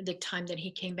the time that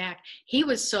he came back. He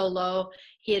was so low,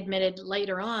 he admitted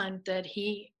later on that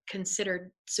he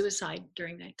considered suicide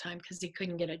during that time because he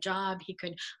couldn't get a job.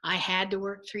 I had to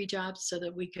work 3 jobs so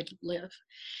that we could live.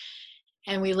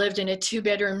 And we lived in a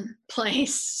 2-bedroom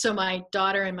place. So my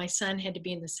daughter and my son had to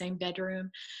be in the same bedroom,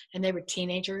 and they were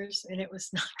teenagers, and it was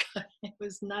not good. It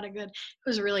was not a good, it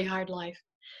was a really hard life.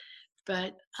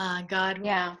 But God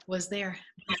Yeah. was there.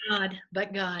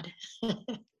 But God.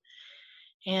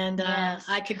 And Yes.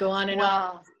 I could go on and on.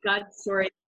 Well, God's story,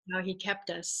 how he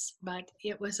kept us, but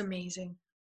it was amazing.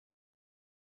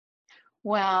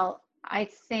 well, I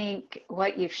think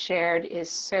what you've shared is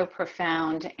so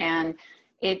profound, and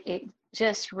it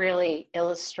just really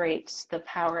illustrates the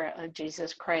power of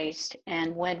Jesus Christ.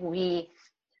 And when we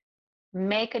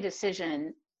make a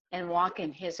decision and walk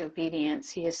in his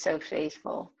obedience, he is so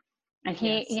faithful. And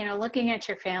he, Yes. looking at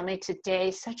your family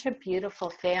today, such a beautiful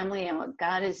family, and what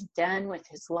God has done with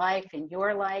his life and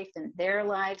your life and their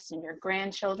lives and your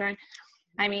grandchildren.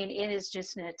 I mean, it is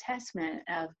just an attestament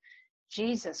of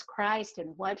Jesus Christ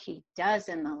and what he does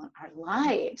in our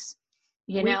lives,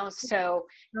 We so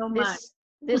so much.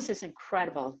 this is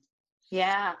incredible.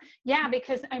 Yeah. Yeah,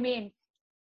 because I mean,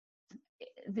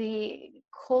 the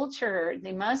culture,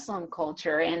 the Muslim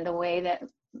culture, and the way that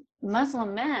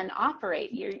Muslim men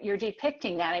operate, you're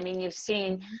depicting that. I mean, you've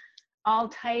seen all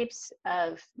types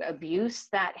of abuse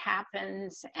that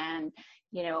happens, and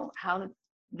how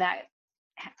that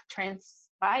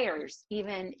transpires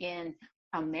even in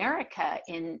America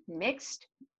in mixed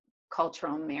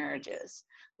cultural marriages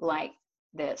like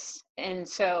this. And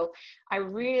so I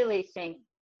really think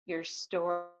your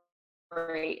story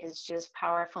is just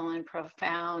powerful and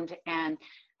profound. And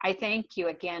I thank you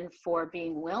again for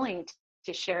being willing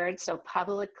to share it so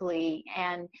publicly,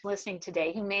 and listening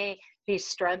today who may be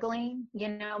struggling,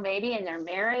 maybe in their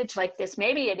marriage like this.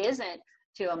 Maybe it isn't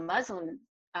to a Muslim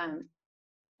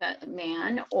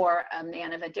man or a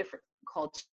man of a different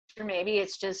culture. Maybe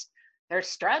it's just they're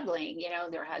struggling,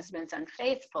 their husband's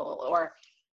unfaithful, or,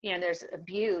 there's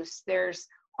abuse, there's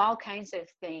all kinds of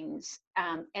things.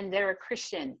 And they're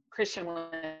Christian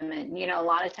women. A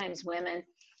lot of times women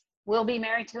will be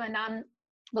married to a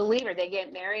non-believer. They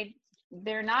get married,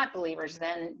 they're not believers,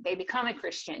 then they become a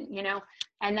Christian,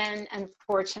 and then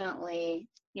unfortunately,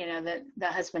 the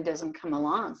husband doesn't come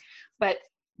along. But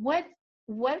what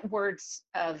words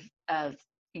of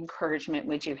encouragement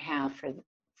would you have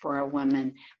for a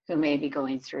woman who may be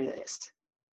going through this?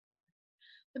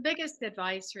 The biggest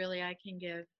advice really I can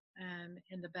give, and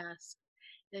the best,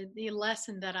 the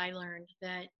lesson that I learned,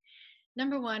 that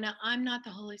number one, I'm not the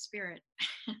Holy Spirit.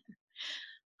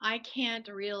 I can't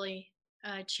really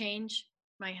change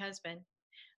my husband.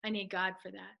 I need God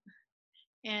for that.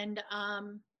 And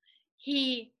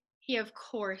he of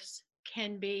course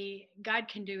can be, God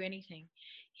can do anything.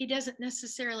 He doesn't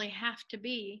necessarily have to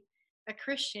be a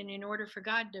Christian in order for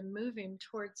God to move him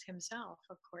towards himself,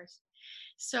 of course.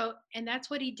 So, and that's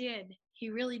what he did.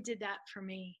 He really did that for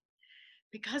me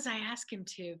because I asked him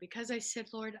to, because I said,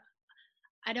 Lord,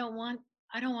 I don't want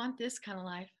I don't want this kind of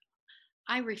life.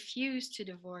 I refuse to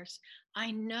divorce.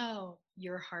 I know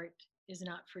your heart is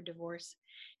not for divorce.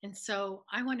 And so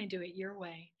I want to do it your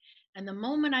way. And the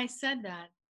moment I said that,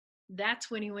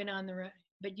 that's when he went on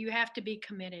but you have to be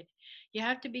committed. You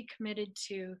have to be committed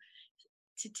to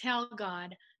tell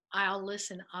God, I'll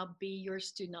listen, I'll be your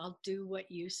student, I'll do what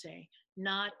you say.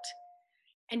 Not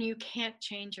And you can't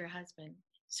change your husband.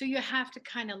 So you have to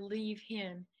kind of leave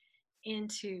him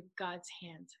into God's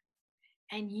hands.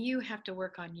 And you have to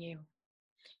work on you.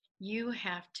 You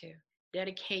have to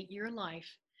dedicate your life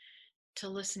to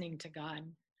listening to God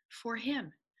for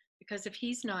him. Because if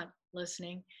he's not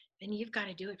listening, then you've got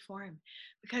to do it for him.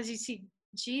 Because you see,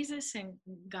 Jesus and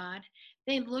God,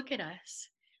 they look at us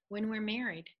when we're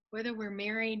married, whether we're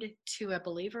married to a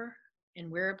believer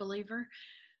and we're a believer,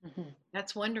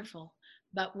 that's wonderful.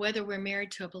 But whether we're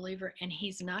married to a believer and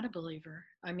he's not a believer,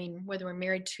 I mean, whether we're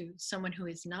married to someone who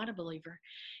is not a believer,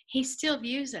 he still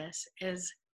views us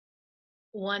as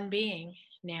one being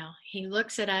now. He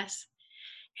looks at us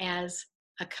as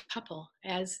a couple,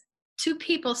 as two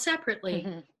people separately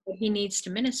that he needs to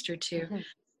minister to.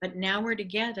 But now we're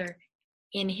together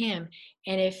in him.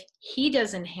 And if he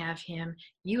doesn't have him,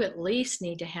 you at least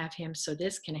need to have him so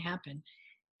this can happen.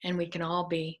 And we can all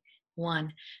be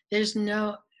one. There's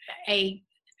no, a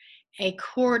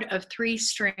cord of 3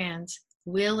 strands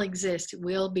will exist,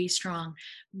 will be strong.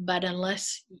 But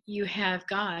unless you have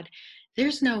God,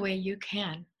 there's no way you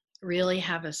can really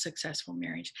have a successful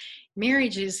marriage.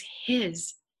 Marriage is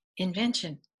his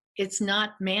invention. It's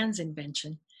not man's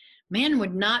invention. Man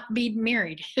would not be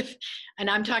married if, and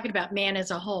I'm talking about man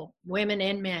as a whole, women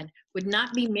and men, would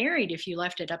not be married if you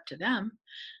left it up to them.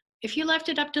 If you left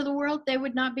it up to the world, they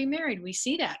would not be married. We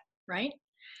see that, right?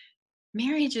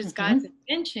 Marriage is God's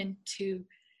invention to,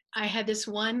 I had this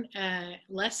one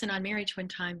lesson on marriage one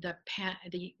time.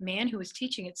 The man who was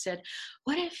teaching it said,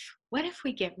 what if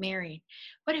we get married?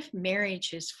 What if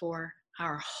marriage is for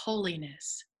our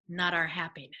holiness, not our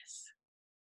happiness?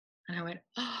 And I went,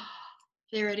 oh,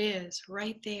 there it is,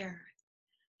 right there.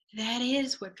 That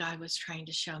is what God was trying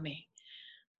to show me.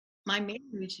 My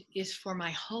marriage is for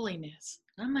my holiness,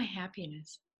 not my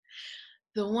happiness.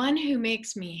 The one who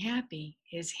makes me happy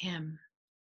is him,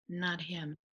 not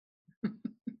him.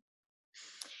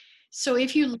 So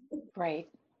if you look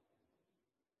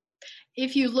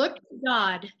to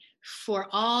God for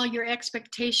all your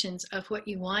expectations of what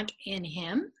you want in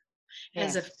him,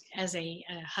 as a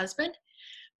husband,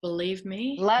 believe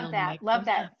me, love that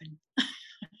happen.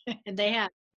 And they have.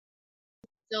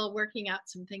 Still working out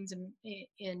some things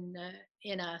in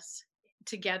us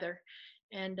together,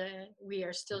 and we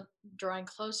are still drawing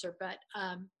closer. But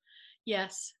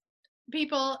yes,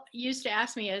 people used to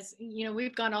ask me, as you know,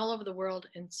 we've gone all over the world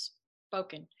and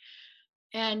spoken,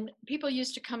 and people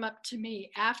used to come up to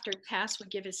me after Cass would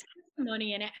give his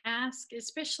testimony and ask,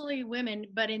 especially women,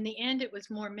 but in the end it was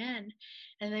more men,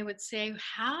 and they would say,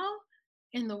 how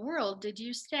in the world did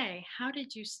you stay? How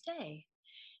did you stay?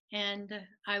 And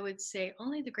I would say,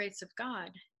 only the grace of God,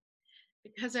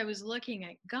 because I was looking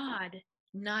at God,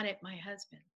 not at my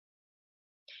husband.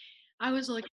 I was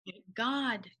looking at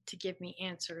God to give me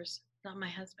answers, not my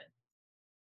husband.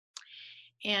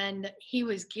 And he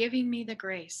was giving me the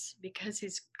grace because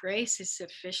his grace is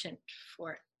sufficient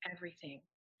for everything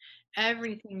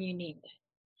you need.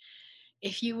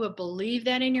 If you will believe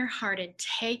that in your heart and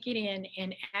take it in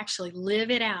and actually live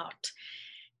it out,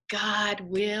 God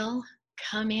will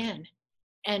come in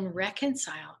and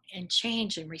reconcile and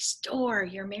change and restore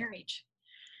your marriage.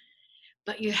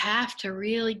 But you have to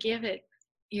really give it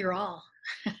your all.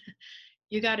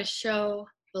 You got to show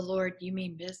the Lord you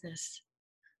mean business,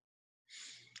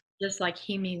 just like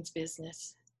he means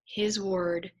business. His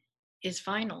word is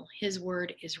final. His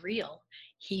word is real.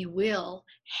 He will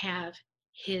have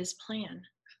his plan.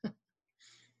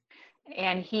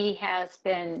 And he has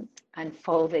been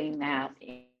unfolding that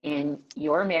in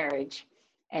your marriage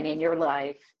and in your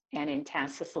life and in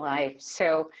Tess's life.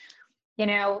 So, you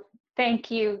know,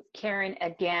 thank you, Karen,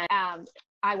 again.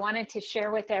 I wanted to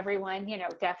share with everyone, you know,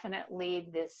 definitely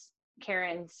this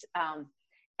Karen's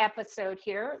episode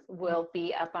here will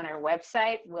be up on our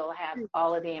website. We'll have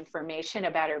all of the information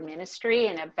about her ministry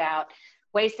and about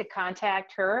ways to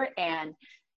contact her and,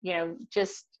 you know,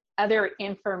 just other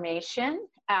information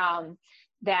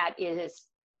that is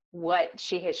what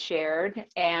she has shared.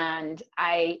 And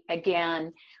I,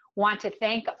 again, want to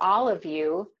thank all of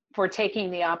you for taking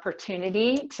the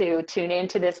opportunity to tune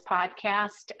into this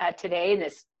podcast today,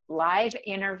 this live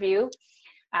interview.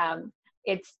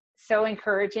 It's so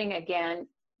encouraging, again,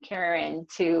 Karen,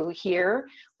 to hear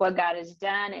what God has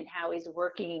done and how he's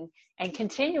working and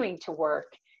continuing to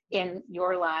work in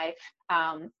your life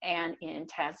and in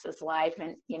Tess's life.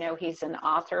 And, you know, he's an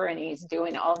author and he's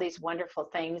doing all these wonderful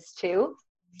things too.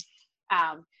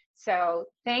 So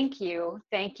thank you.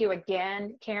 Thank you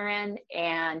again, Karen.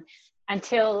 And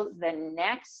Until the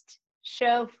next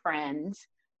show, friends,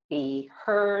 be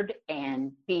heard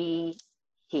and be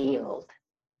healed.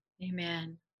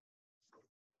 Amen.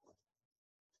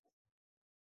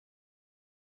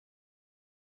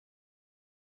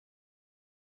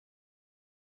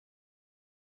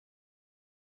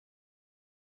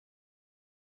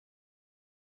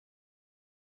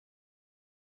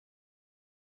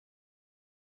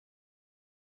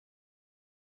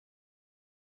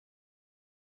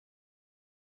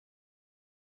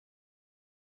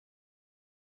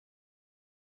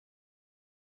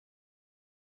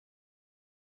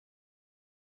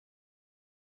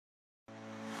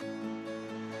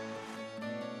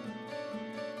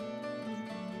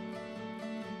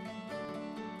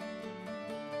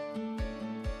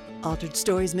 Altered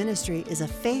Stories Ministry is a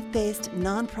faith-based,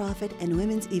 nonprofit, and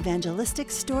women's evangelistic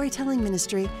storytelling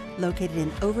ministry located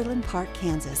in Overland Park,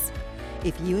 Kansas.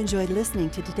 If you enjoyed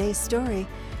listening to today's story,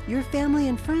 your family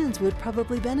and friends would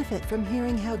probably benefit from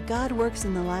hearing how God works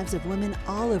in the lives of women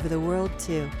all over the world,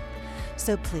 too.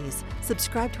 So please,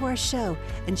 subscribe to our show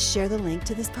and share the link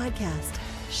to this podcast.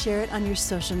 Share it on your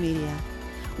social media.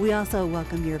 We also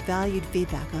welcome your valued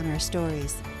feedback on our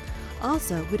stories.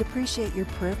 Also, we'd appreciate your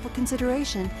prayerful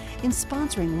consideration in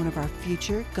sponsoring one of our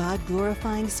future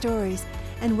God-glorifying stories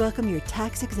and welcome your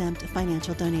tax-exempt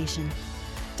financial donation.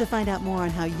 To find out more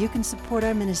on how you can support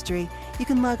our ministry, you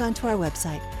can log on to our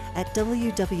website at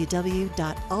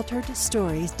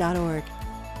www.alteredstories.org.